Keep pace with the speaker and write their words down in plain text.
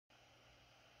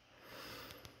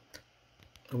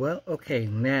Well, okay,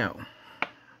 now,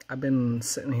 I've been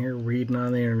sitting here reading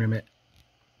on the internet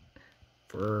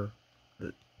for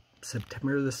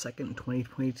September the 2nd,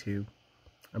 2022,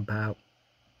 about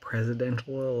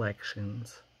presidential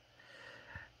elections,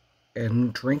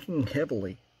 and drinking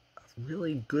heavily a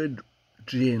really good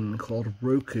gin called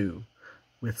Roku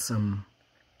with some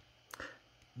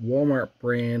Walmart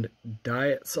brand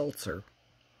diet seltzer,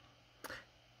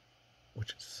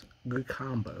 which is a good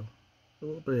combo. A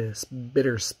little bit of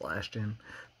bitter splashed in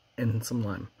and some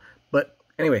lime. But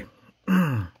anyway,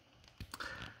 I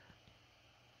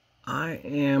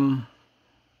am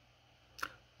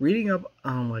reading up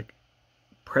on like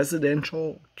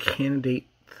presidential candidate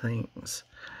things.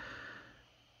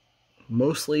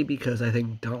 Mostly because I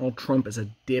think Donald Trump is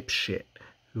a dipshit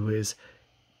who has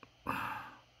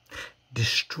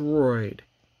destroyed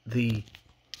the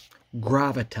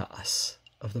gravitas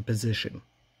of the position,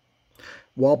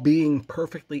 while being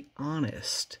perfectly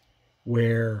honest,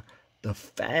 where the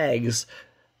fags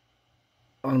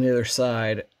on the other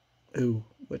side,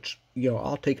 which,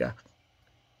 I'll take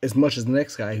as much as the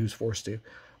next guy who's forced to,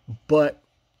 but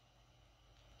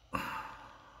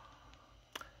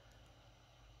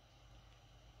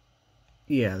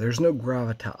yeah, there's no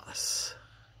gravitas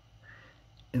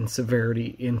and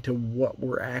severity into what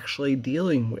we're actually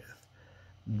dealing with.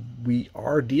 We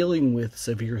are dealing with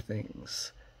severe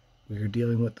things. We are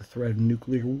dealing with the threat of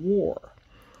nuclear war.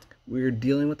 We are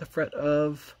dealing with the threat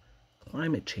of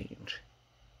climate change.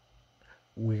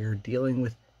 We're dealing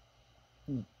with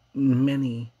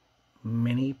many,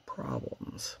 many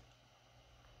problems.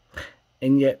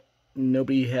 And yet,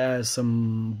 nobody has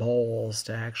some balls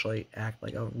to actually act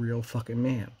like a real fucking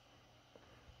man.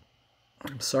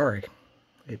 I'm sorry.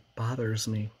 It bothers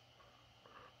me.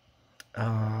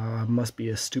 Must be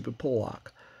a stupid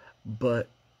Pollock. But,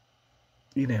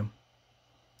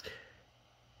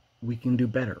 we can do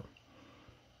better.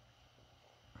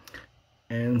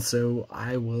 And so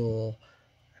I will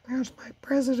announce my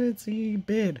presidency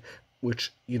bid,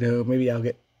 which, maybe I'll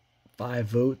get 5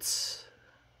 votes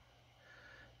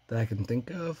that I can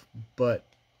think of, but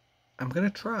I'm going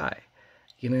to try.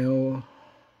 I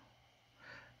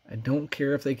don't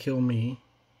care if they kill me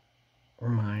or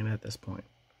mine at this point.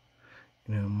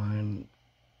 Mine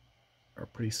are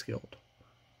pretty skilled,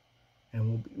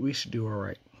 and we should do all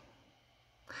right.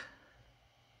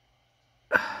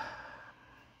 I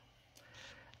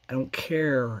don't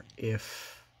care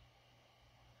if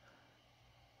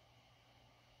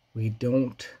we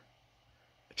don't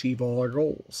achieve all our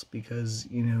goals, because,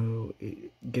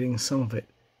 getting some of it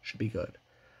should be good.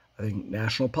 I think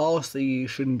national policy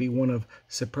shouldn't be one of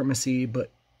supremacy, but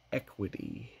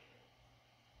equity.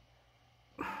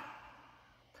 I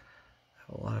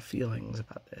have a lot of feelings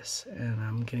about this, and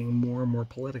I'm getting more and more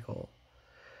political.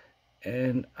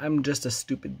 And I'm just a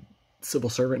stupid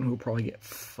civil servant who will probably get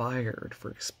fired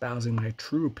for espousing my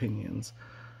true opinions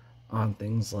on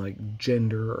things like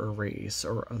gender or race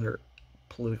or other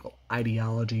political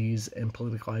ideologies and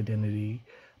political identity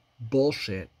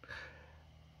bullshit.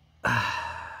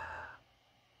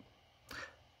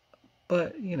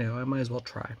 But, I might as well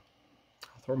try.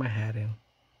 I'll throw my hat in.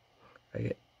 I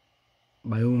get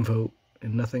my own vote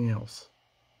and nothing else.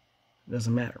 It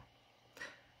doesn't matter.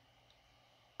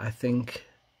 I think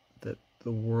that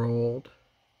the world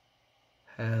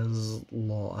has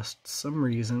lost some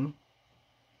reason.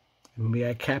 Maybe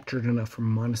I captured enough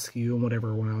from Montesquieu and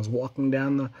whatever when I was walking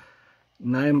down the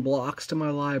 9 blocks to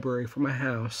my library from my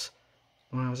house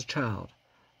when I was a child.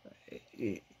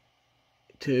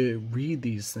 To read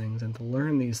these things and to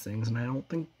learn these things, and I don't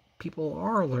think people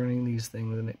are learning these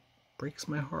things, and it breaks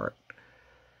my heart.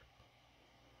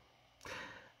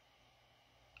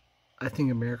 I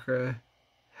think America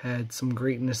had some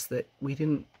greatness that we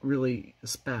didn't really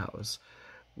espouse.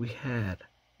 We had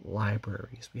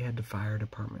libraries, we had the fire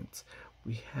departments,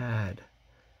 we had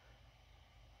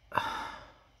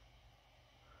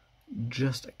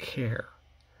just a care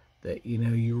that,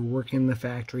 you were working in the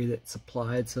factory that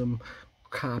supplied some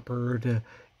copper to,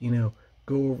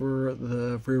 go over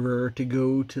the river to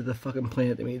go to the fucking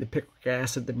plant that made the picric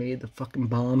acid that made the fucking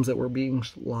bombs that were being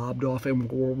lobbed off in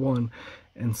World War I.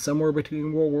 And somewhere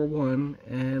between World War I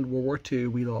and World War II,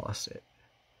 we lost it.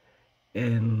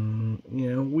 And,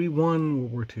 we won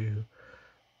World War II.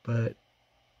 But,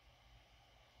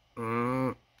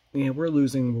 we're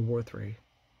losing World War III.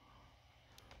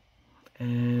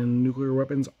 And nuclear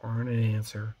weapons aren't an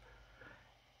answer.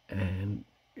 And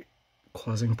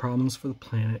causing problems for the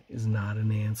planet is not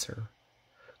an answer.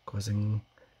 Causing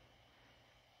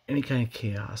any kind of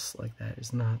chaos like that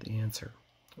is not the answer.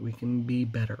 We can be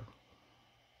better.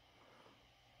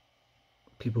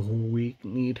 People who are weak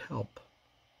need help.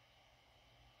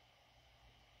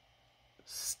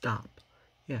 stop.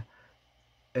 Yeah.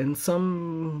 And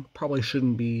some probably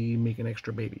shouldn't be making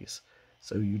extra babies.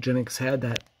 So eugenics had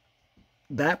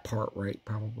that part right,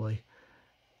 probably.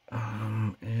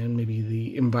 And maybe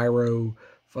the enviro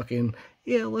fucking,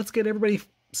 yeah, let's get everybody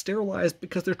sterilized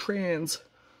because they're trans.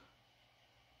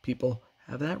 People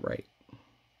have that right.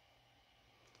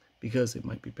 Because it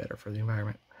might be better for the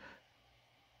environment.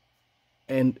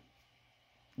 And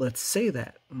let's say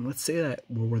that. And let's say that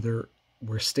whether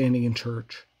we're standing in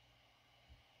church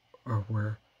or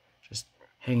we're just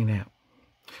hanging out.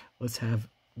 Let's have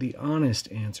the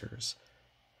honest answers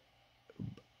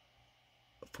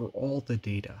for all the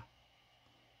data.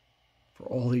 For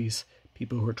all these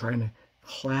people who are trying to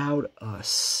cloud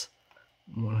us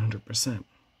 100%.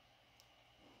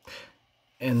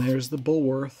 And there's the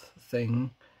Bulworth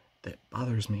thing that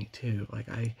bothers me too. Like,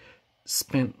 I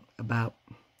spent about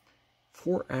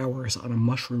 4 hours on a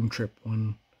mushroom trip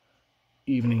one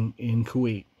evening in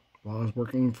Kuwait while I was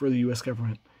working for the U.S.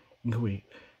 government in Kuwait,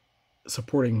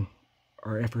 supporting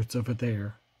our efforts over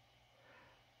there,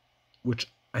 which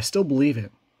I still believe in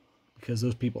because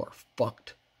those people are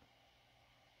fucked.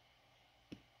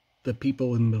 The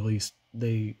people in the Middle East,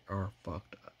 they are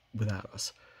fucked without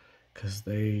us because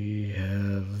they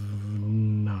have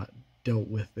not dealt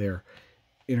with their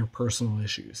interpersonal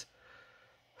issues.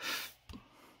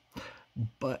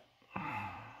 But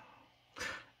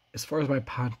as far as my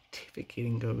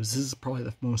pontificating goes, this is probably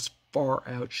the most far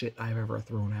out shit I've ever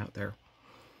thrown out there.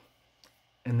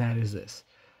 And that is this.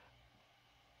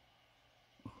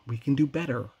 We can do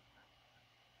better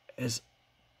as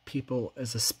people,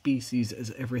 as a species,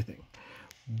 as everything.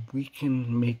 We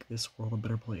can make this world a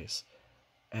better place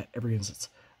at every instance.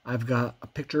 I've got a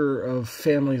picture of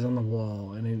families on the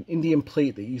wall and an Indian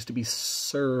plate that used to be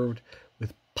served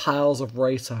with piles of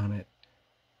rice on it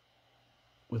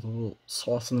with a little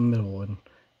sauce in the middle and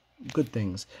good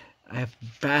things. I have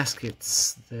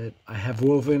baskets that I have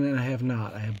woven and I have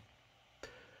not. I have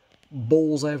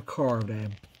bowls I have carved. I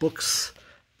have books,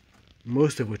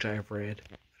 most of which I have read.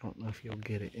 I don't know if you'll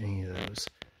get at any of those.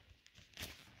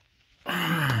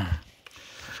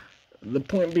 The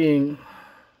point being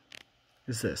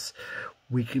is this.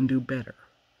 We can do better.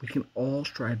 We can all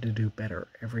strive to do better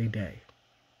every day.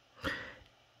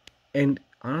 And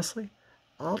honestly,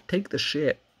 I'll take the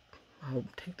shit. I'll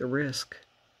take the risk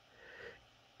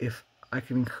if I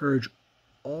can encourage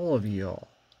all of y'all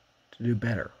to do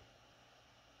better.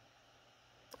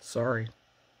 Sorry.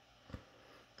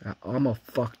 I'm a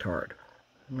fucktard.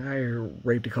 I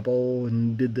raped a couple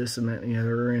and did this and that and the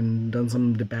other and done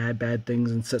some bad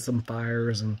things and set some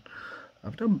fires, and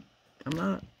I'm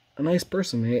not a nice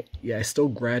person. Yeah, I still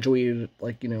graduated,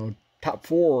 like, top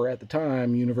 4 at the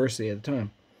time, university at the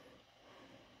time.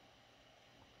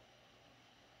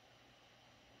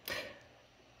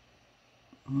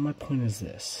 My point is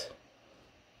this.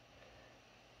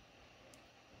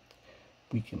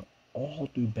 We can all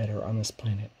do better on this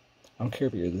planet. I don't care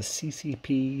if you're the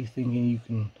CCP thinking you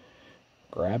can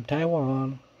grab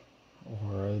Taiwan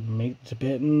or make the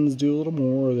Tibetans do a little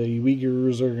more, the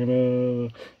Uyghurs are going to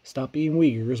stop being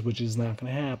Uyghurs, which is not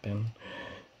going to happen.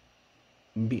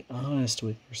 Be honest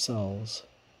with yourselves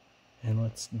and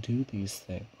let's do these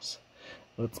things.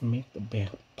 Let's make the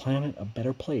planet a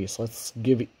better place. Let's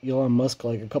give Elon Musk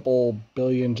like a couple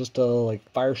billion just to like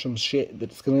fire some shit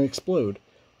that's going to explode.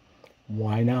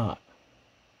 Why not?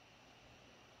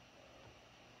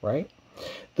 Right?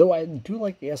 Though I do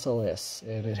like the SLS,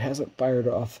 and it hasn't fired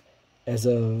off as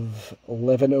of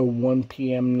 11:01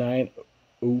 p.m.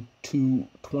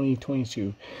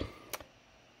 9/02/2022.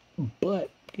 But,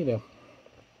 the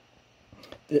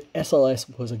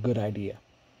SLS was a good idea.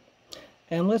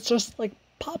 And let's just,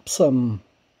 pop some,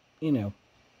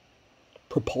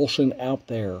 propulsion out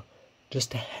there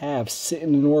just to have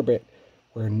sitting in orbit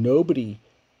where nobody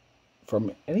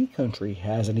from any country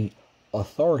has any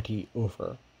authority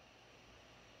over.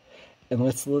 And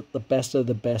let's let the best of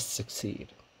the best succeed.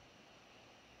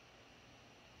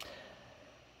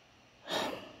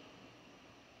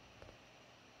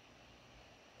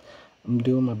 I'm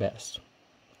doing my best.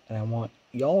 And I want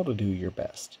y'all to do your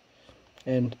best.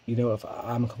 And, if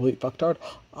I'm a complete fucktard,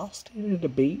 I'll stay in a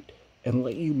debate and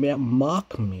let you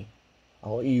mock me.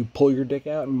 I'll let you pull your dick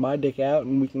out and my dick out,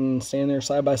 and we can stand there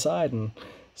side by side and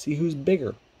see who's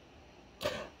bigger.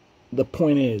 The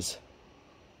point is,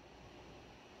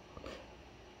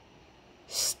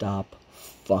 stop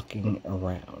fucking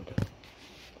around.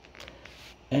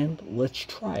 And let's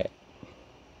try it.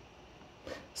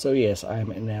 So yes,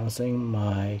 I'm announcing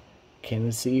my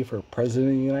candidacy for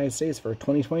President of the United States for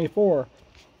 2024.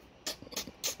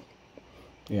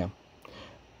 Yeah.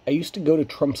 I used to go to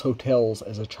Trump's hotels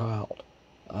as a child.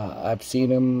 I've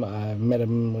seen him. I've met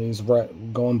him when he's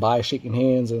going by, shaking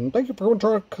hands, and thank you for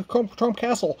coming to Trump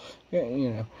Castle. Yeah, you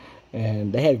know,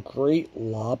 and they had great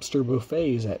lobster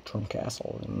buffets at Trump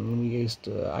Castle, and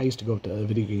I used to go to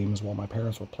video games while my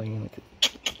parents were playing, like,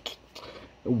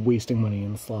 wasting money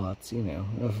in slots. You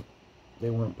know, they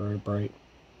weren't very bright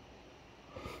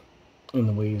in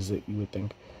the ways that you would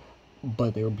think,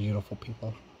 but they were beautiful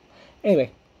people.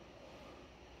 Anyway,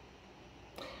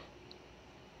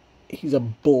 he's a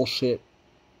bullshit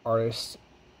artist,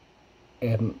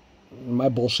 and my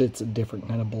bullshit's a different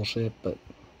kind of bullshit, but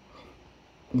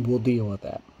we'll deal with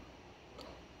that.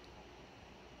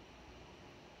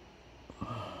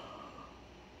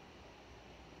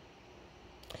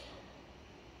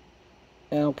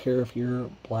 I don't care if you're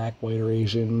black, white, or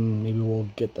Asian. Maybe we'll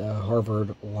get the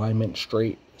Harvard alignment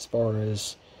straight as far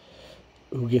as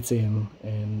who gets in,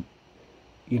 and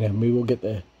maybe we'll get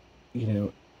the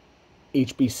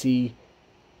HBC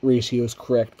ratios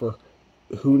correct for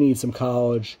who needs some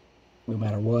college no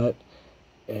matter what,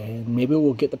 and maybe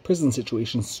we'll get the prison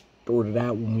situation sorted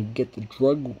out when we get the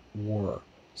drug war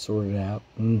sorted out,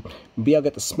 and maybe I'll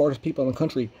get the smartest people in the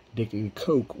country addicted to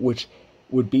coke, which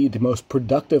would be the most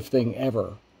productive thing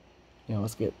ever.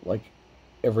 Let's get like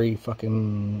every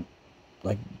fucking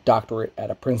doctorate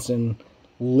out of Princeton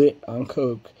lit on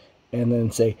coke, and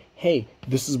then say, hey,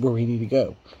 this is where we need to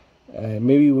go.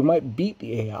 Maybe we might beat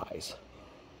the AIs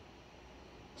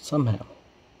somehow.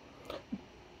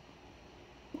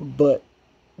 But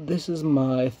this is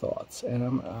my thoughts, and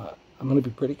I'm going to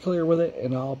be pretty clear with it,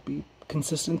 and I'll be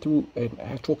consistent through an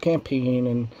actual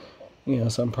campaign,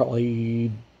 and some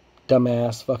probably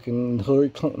dumbass fucking Hillary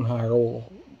Clinton hire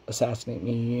will assassinate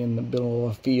me in the middle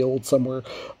of a field somewhere.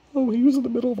 Oh, he was in the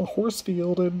middle of a horse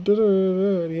field, and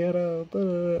he had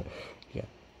a yeah.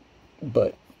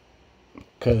 But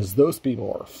because those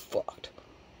people are fucked.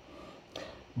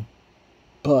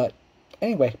 But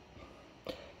anyway,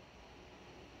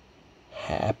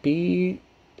 happy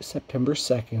September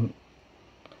 2nd,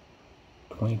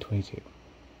 2022.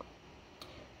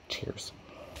 Cheers.